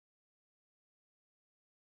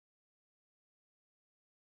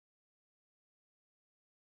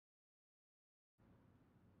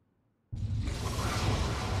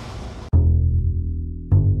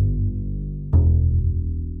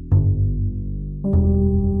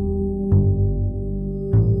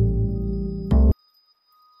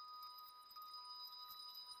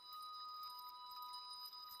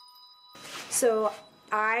So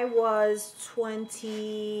I was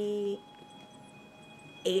 28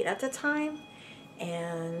 at the time,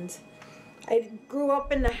 and I grew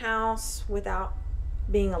up in the house without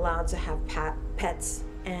being allowed to have pets,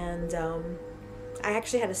 and I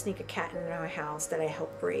actually had to sneak a cat in our house that I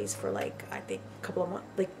helped raise for like, I think a couple of months,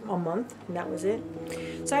 like a month, and that was it.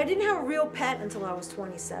 So I didn't have a real pet until I was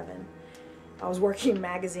 27. I was working in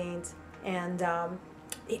magazines, and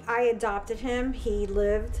I adopted him.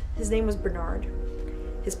 His name was Bernard.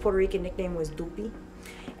 His Puerto Rican nickname was Doopy.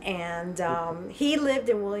 And he lived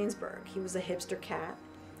in Williamsburg. He was a hipster cat,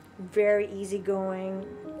 very easygoing.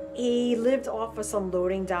 He lived off of some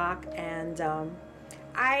loading dock, and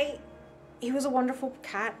he was a wonderful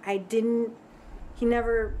cat. I think he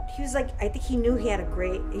knew he had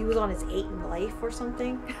he was on his 8 in life or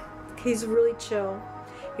something. He's really chill.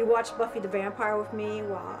 He watched Buffy the Vampire with me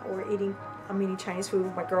while I'm eating Chinese food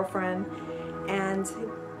with my girlfriend, and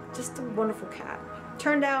just a wonderful cat.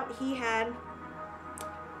 Turned out he had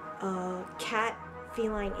cat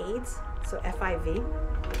feline AIDS, so FIV.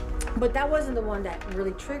 But that wasn't the one that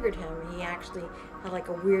really triggered him. He actually had like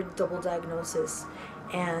a weird double diagnosis,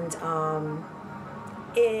 and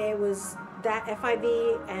it was that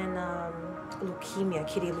FIV and leukemia,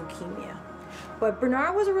 kitty leukemia. But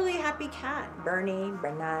Bernard was a really happy cat. Bernard,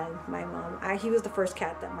 my mom. He was the first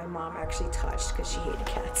cat that my mom actually touched because she hated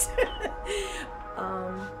cats.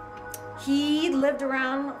 He lived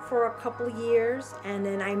around for a couple of years, and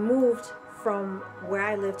then I moved from where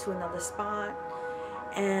I lived to another spot.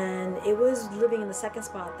 And it was living in the second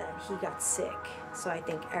spot that he got sick. So I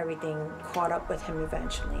think everything caught up with him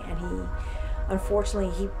eventually. And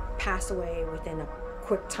unfortunately, he passed away within a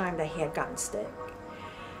quick time that he had gotten sick.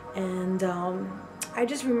 And I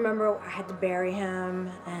just remember I had to bury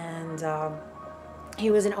him, and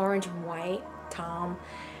he was an orange and white Tom.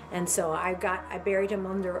 And so I buried him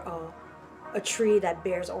under a tree that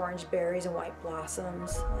bears orange berries and white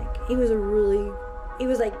blossoms. Like, he was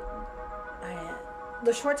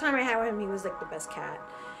the short time I had with him, he was like the best cat.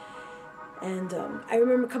 And I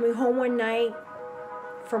remember coming home one night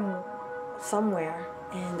from somewhere,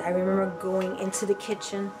 and I remember going into the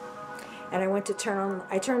kitchen, and I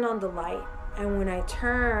turned on the light, and when I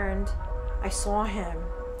turned, I saw him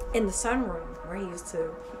in the sunroom where he used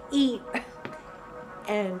to eat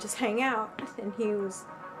and just hang out, and he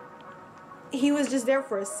was just there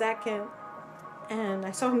for a second, and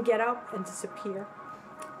I saw him get up and disappear.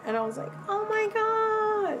 And I was like, oh my God.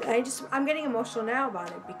 I'm getting emotional now about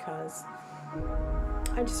it because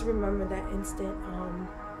I just remember that instant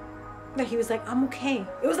that he was like, I'm okay.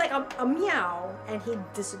 It was like a meow, and he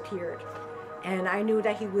disappeared. And I knew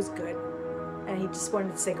that he was good, and he just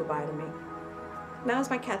wanted to say goodbye to me. That was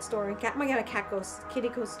my cat story. Kitty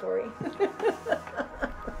ghost story.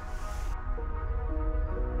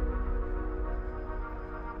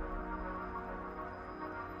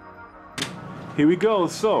 Here we go.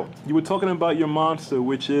 So, you were talking about your monster,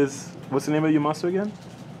 which is, what's the name of your monster again?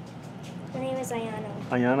 Her name is Ayana.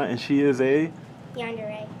 Ayana, and she is a?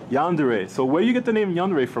 Yandere. Yandere. So where do you get the name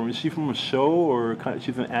Yandere from? Is she from a show, or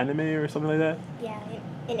she's an anime or something like that? Yeah,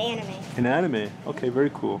 an anime. An anime. Okay,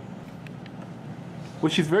 very cool. Well,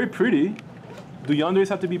 she's very pretty. Do yanderes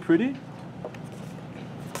have to be pretty?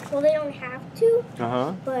 Well, they don't have to.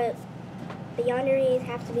 But the yanderes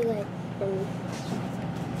have to be like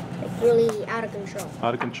really out of control.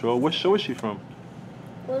 Out of control. What show is she from?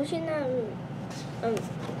 Well, she's not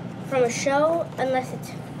from a show unless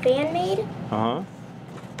it's fan made.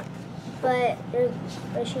 But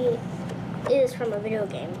she is from a video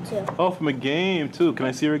game too. Oh, from a game too. Can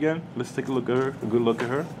I see her again? Let's take a look at her. A good look at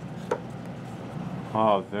her.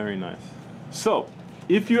 Oh, very nice. So,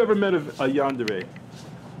 if you ever met a yandere,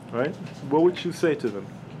 right? What would you say to them?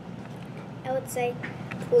 I would say,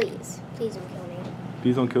 please don't kill me.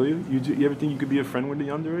 Please don't kill you? You ever think you could be a friend with a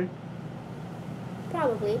yandere?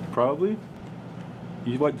 Probably. Probably?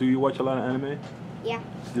 Do you watch a lot of anime? Yeah.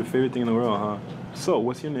 It's your favorite thing in the world, huh? So,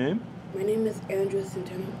 what's your name? My name is Andrew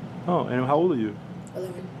Centeno. Oh, and how old are you?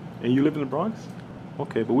 11. And you live in the Bronx?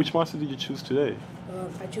 Okay, but which monster did you choose today?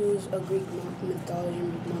 I choose a Greek mythology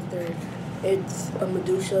monster. It's a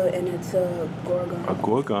Medusa, and it's a Gorgon. A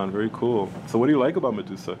Gorgon, very cool. So what do you like about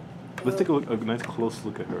Medusa? Let's take a nice close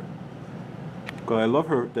look at her. Because I love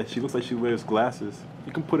her that she looks like she wears glasses.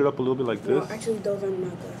 You can put it up a little bit like this. No, actually those are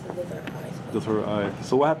not glasses, those are eyes. Those are her eyes.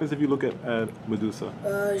 So what happens if you look at Medusa?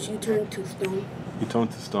 You turn to stone. You turn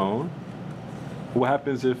to stone? What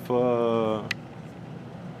happens if you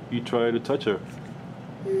try to touch her?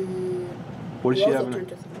 What does He she also have in her? turned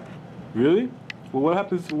to Thor. Really? Well, what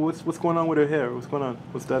happens? What's going on with her hair? What's going on?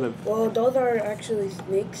 What's that? Well, those are actually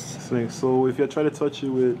snakes. Snakes. So if you try to touch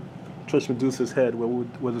Medusa's head,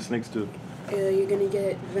 what do snakes do? You're gonna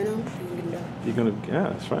get venom and you're gonna die. You're gonna, yeah,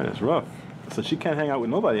 that's right. That's rough. So she can't hang out with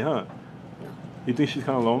nobody, huh? No. You think she's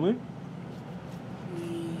kind of lonely?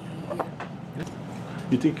 Yeah.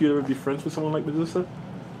 You think you'd ever be friends with someone like Medusa?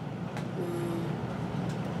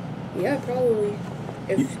 Yeah, probably.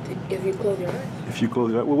 If you close your eyes. If you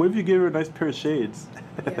close your eyes. Well, what if you gave her a nice pair of shades?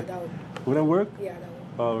 Yeah, that would. Would that work? Yeah, that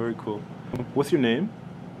would. Oh, very cool. What's your name?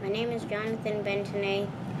 My name is Jonathan Bentonay.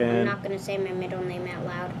 I'm And not going to say my middle name out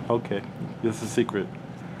loud. okay, this is a secret.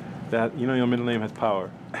 That your middle name has power.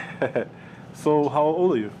 So how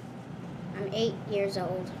old are you? I'm 8 years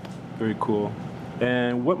old. Very cool.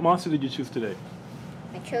 And what monster did you choose today?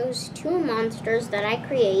 I chose 2 monsters that I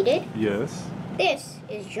created. Yes. This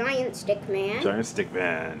is Giant Stickman. Giant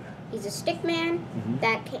Stickman. He's a stickman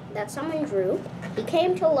that someone drew. He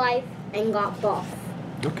came to life and got buff.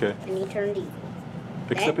 Okay. And he turned evil.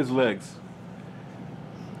 Except his legs.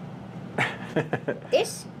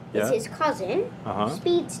 This is his cousin,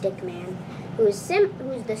 Speed Stickman, who's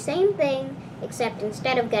the same thing, except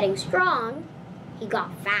instead of getting strong, he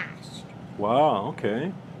got fast. Wow,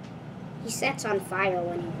 okay. He sets on fire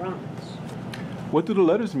when he runs. What do the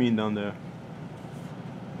letters mean down there?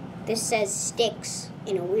 This says sticks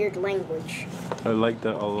in a weird language. I like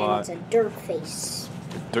that a lot. And it's a dirt face.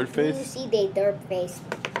 Dirt face? You see the dirt face.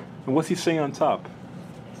 And what's he saying on top?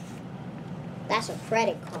 That's a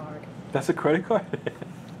credit card. That's a credit card?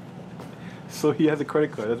 So he has a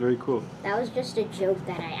credit card. That's very cool. That was just a joke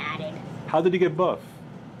that I added. How did he get buff?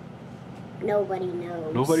 Nobody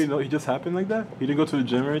knows. Nobody knows. He just happened like that? He didn't go to the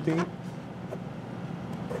gym or anything?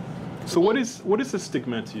 So what is a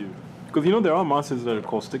stickman to you? Because there are monsters that are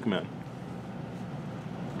called stickman.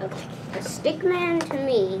 Okay. A stickman to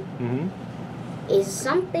me is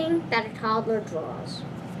something that a toddler draws.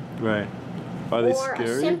 Right. Are they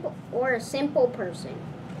scary? Or a simple person.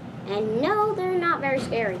 And no, they're not very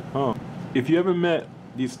scary. Oh. If you ever met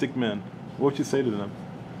these stickmen, what would you say to them?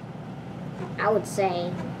 I would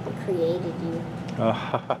say I created you.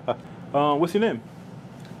 What's your name?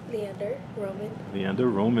 Leander Roman. Leenda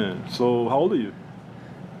Roman. So how old are you?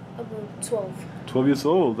 I'm 12. 12 years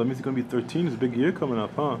old. That means you're going to be 13. It's a big year coming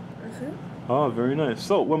up, huh? Oh, very nice.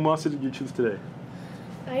 So what monster did you choose today?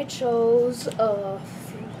 I chose a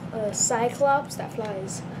Cyclops that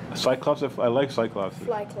flies. A Cyclops? I like Cyclops.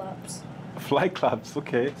 Flyclops. Flyclops,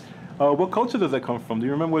 okay. What culture does that come from? Do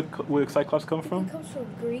you remember where Cyclops come from? It comes from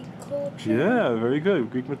Greek culture. Yeah, very good.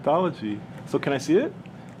 Greek mythology. So can I see it?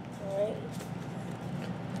 Alright.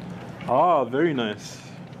 Ah, very nice.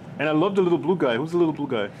 And I love the little blue guy. Who's the little blue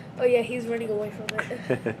guy? Oh yeah, he's running away from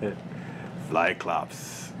it.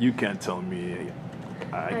 Flyclops. You can't tell me.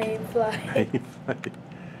 I ain't fly.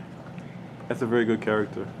 That's a very good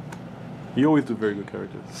character. You always do very good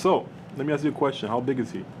characters. So, let me ask you a question. How big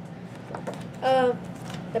is he?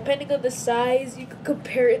 Depending on the size, you could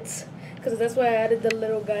compare it. Because that's why I added the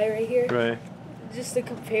little guy right here. Right. Just to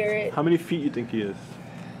compare it. How many feet you think he is?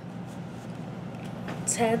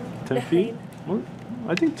 10. 10 feet? Well,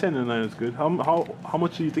 I think 10 and 9 is good. How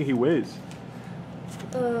much do you think he weighs?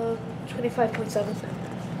 25.7.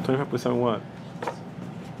 25% what?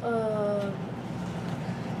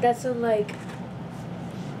 That's in like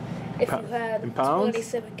if you had in pounds?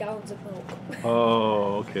 27 gallons of milk.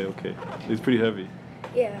 Oh, okay. He's pretty heavy.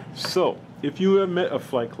 Yeah. So, if you had met a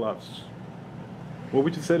Flyclops, what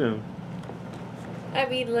would you say to him? I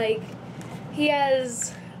mean, like, he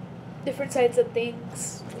has different sides of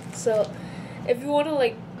things. So, if you want to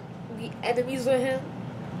like be enemies with him,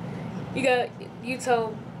 you tell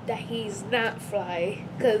him that he's not fly,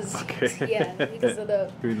 because because of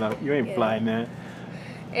the you ain't fly, man.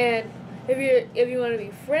 And if you want to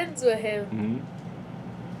be friends with him,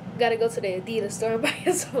 you gotta go to the Adidas store and buy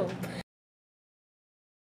his home.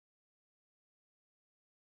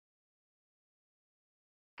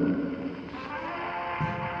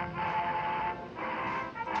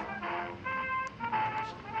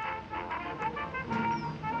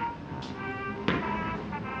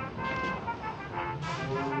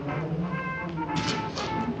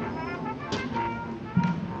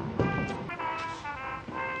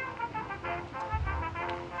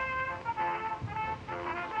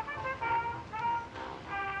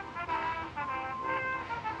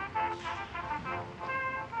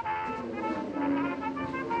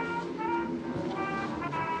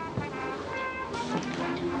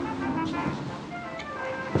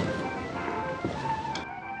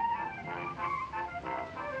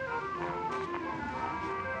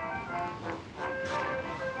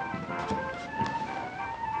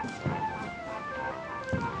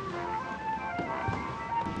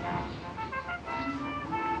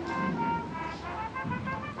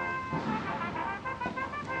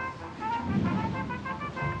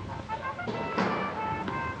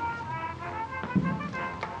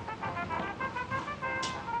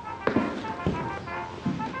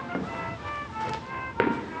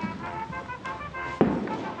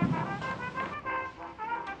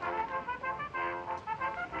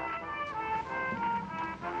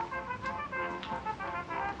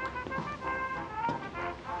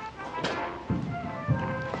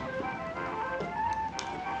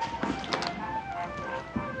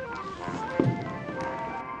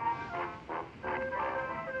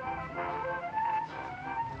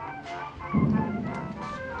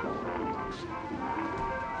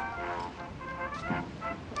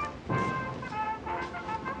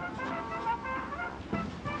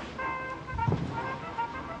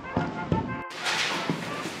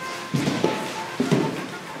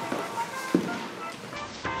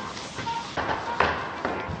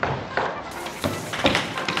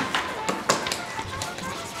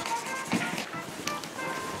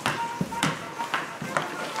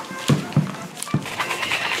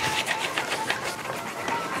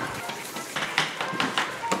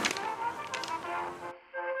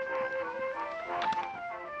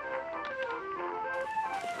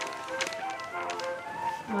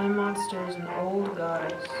 My monster is an old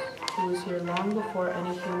goddess who was here long before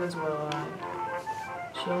any humans were alive.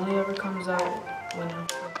 She only ever comes out when her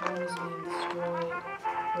home is being destroyed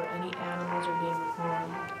or any animals are being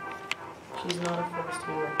harmed. She's not a force to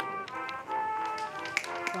be reckoned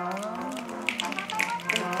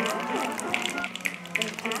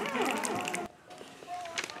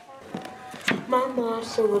with. My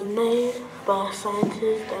monster was made by a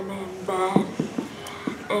scientist that named Bad,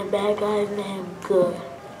 and bad guys named Good.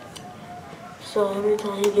 So every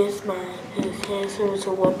time he gets mad, his hands turn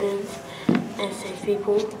into weapons and save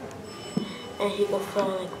people, and he can fly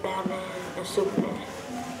like Batman and Superman.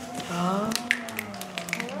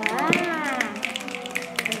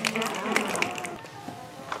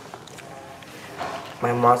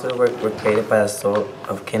 My monsters were created by the soul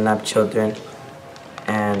of kidnapped children,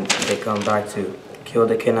 and they come back to kill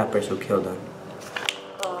the kidnappers who killed them.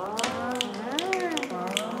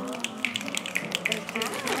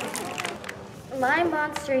 My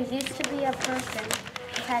monster used to be a person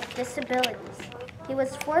who had disabilities. He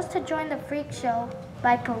was forced to join the freak show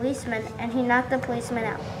by policemen, and he knocked the policeman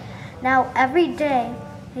out. Now every day,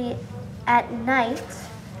 at night,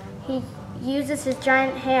 he uses his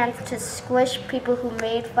giant hands to squish people who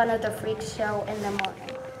made fun of the freak show in the morning.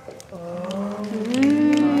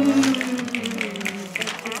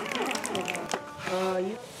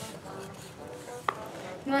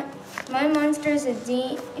 My monster is a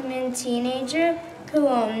demon teenager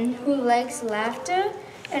who likes laughter,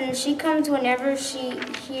 and she comes whenever she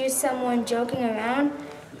hears someone joking around,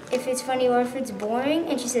 if it's funny or if it's boring,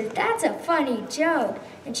 and she says, "That's a funny joke,"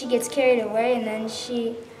 and she gets carried away, and then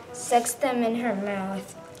she sucks them in her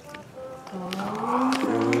mouth.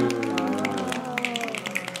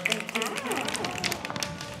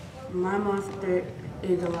 My monster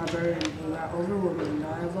is a librarian who got overwhelmed and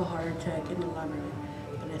died of a heart attack in the library.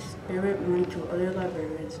 But his spirit went to other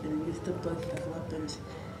librarians and used the books as weapons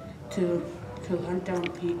to hunt down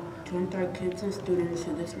kids and students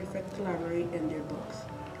who disrespect the library and their books.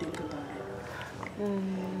 Think about it.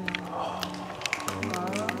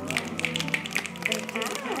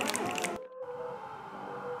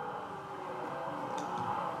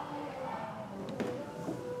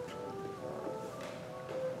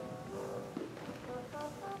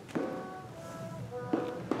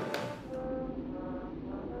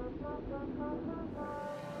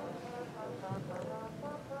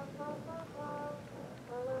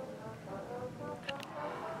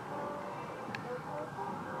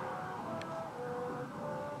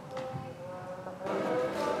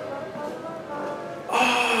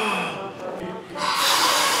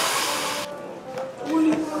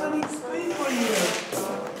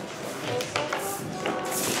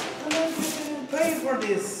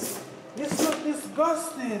 This looks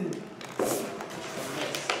disgusting.